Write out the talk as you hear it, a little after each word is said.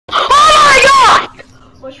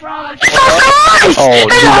What's wrong? Oh,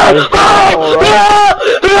 dude,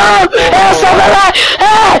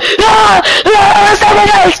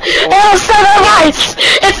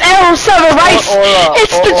 It's L7 Rice!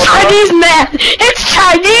 It's the Chinese man! It's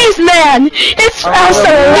Chinese man! It's L7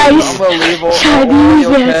 Rice! Chinese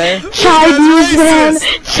man! Chinese man!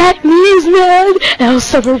 Chinese man!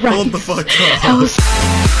 L7 Rice! Hold the fuck up.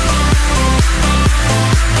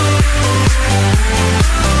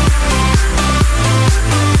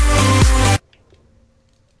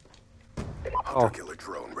 Killer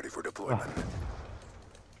drone ready for deployment.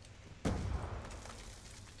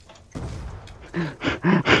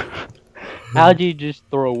 how'd you just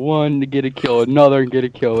throw one to get a kill, another and get a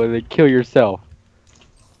kill, and then kill yourself?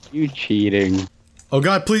 You cheating. Oh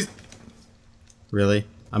god, please. Really?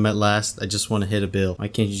 I'm at last. I just want to hit a bill. Why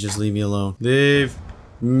can't you just leave me alone? Leave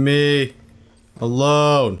me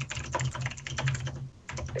alone.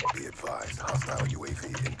 Be advised, hostile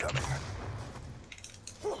UAV incoming.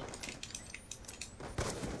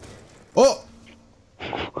 Oh!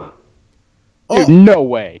 Dude, no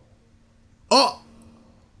way. Oh!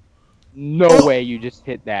 No way you just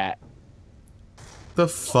hit that. The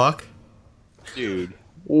fuck? Dude.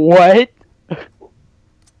 What?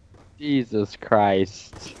 Jesus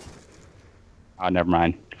Christ. Oh, never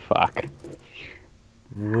mind. Fuck.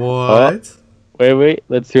 What? Wait.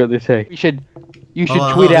 Let's see what they say. You should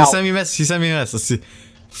tweet out. He sent me a message. Let's see.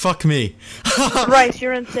 Fuck me. Rice,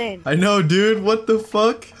 you're insane. I know, dude. What the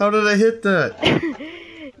fuck? How did I hit that?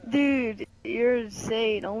 Dude, you're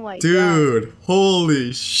insane. Oh my god. Dude,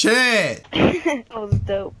 holy shit. That was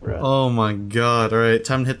dope, bro. Oh my god. Alright,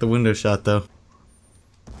 time to hit the window shot, though.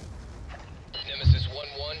 Nemesis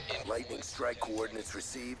 1-1 in lightning strike coordinates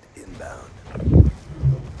received inbound.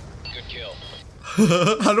 Good kill.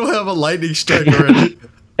 How do I have a lightning strike already?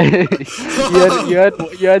 you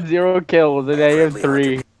had 0 kills and now you have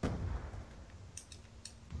 3.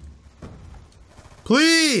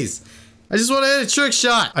 Please! I just want to hit a trick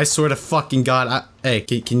shot! I swear to fucking god. Hey,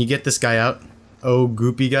 can you get this guy out? Oh,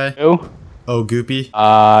 goopy guy? Who? Oh, goopy?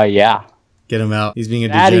 Yeah. Get him out. He's being a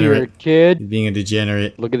Out of here, degenerate. kid. He's being a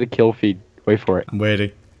degenerate. Look at the kill feed. Wait for it. I'm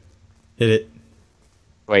waiting. Hit it.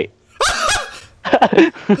 Wait.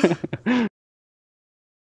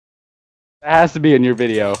 That has to be in your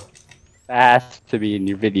video. That has to be in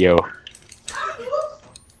your video.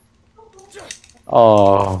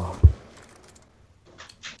 Oh.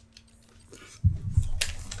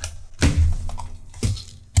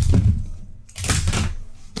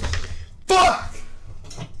 Fuck!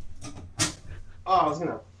 Oh, I was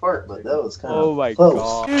gonna fart, but that was kind of Oh my close.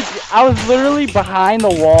 god. Dude, I was literally behind the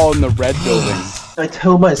wall in the red building. I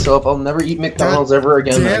told myself I'll never eat McDonald's ever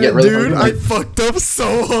again. Damn I get it, really dude! hungry. I fucked up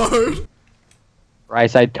so hard!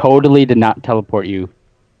 Rice, I totally did not teleport you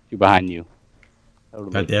to behind you.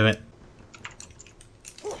 Totally. God damn it.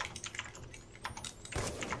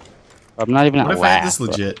 I'm not even at What if I had last. this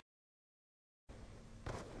legit?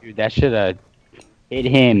 Dude, that should have hit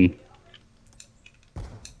him.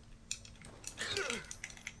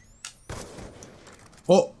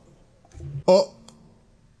 Oh! Oh!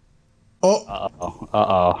 Oh!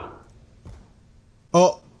 Uh-oh.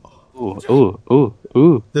 Oh!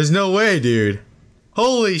 Ooh. There's no way, dude.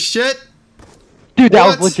 Holy shit! Dude, that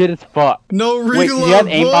What? was legit as fuck. No reload, Wait, did you have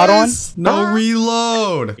aimbot on? boys! No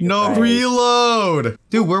reload! No Right. reload!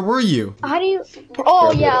 Dude, where were you? How do you?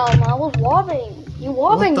 Oh yeah, I was wobbing. You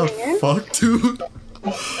wobbing What me, the man. fuck, dude?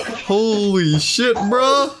 Holy shit,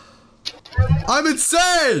 bro! I'm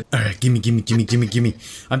insane! Alright, gimme.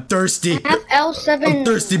 I'm thirsty. I have L7. I'm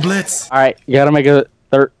thirsty, Blitz. Alright, you gotta make a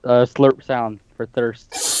slurp sound for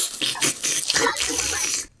thirst.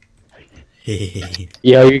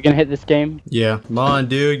 Yo, you're gonna hit this game? Yeah, come on,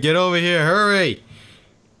 dude. Get over here. Hurry!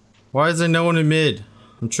 Why is there no one in mid?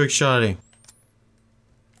 I'm trick-shotting.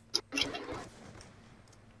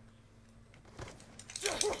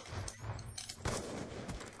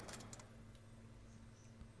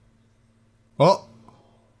 Oh!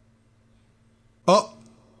 Oh!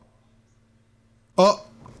 Oh!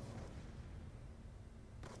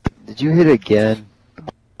 Did you hit again?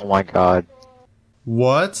 Oh my god.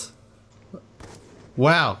 What?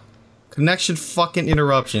 Wow. Connection fucking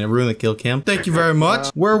interruption. It ruined the kill cam. Thank you very much.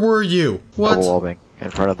 Where were you? What? Double wallbang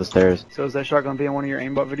in front of the stairs. So is that shot gonna be in one of your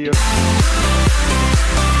aimbot videos?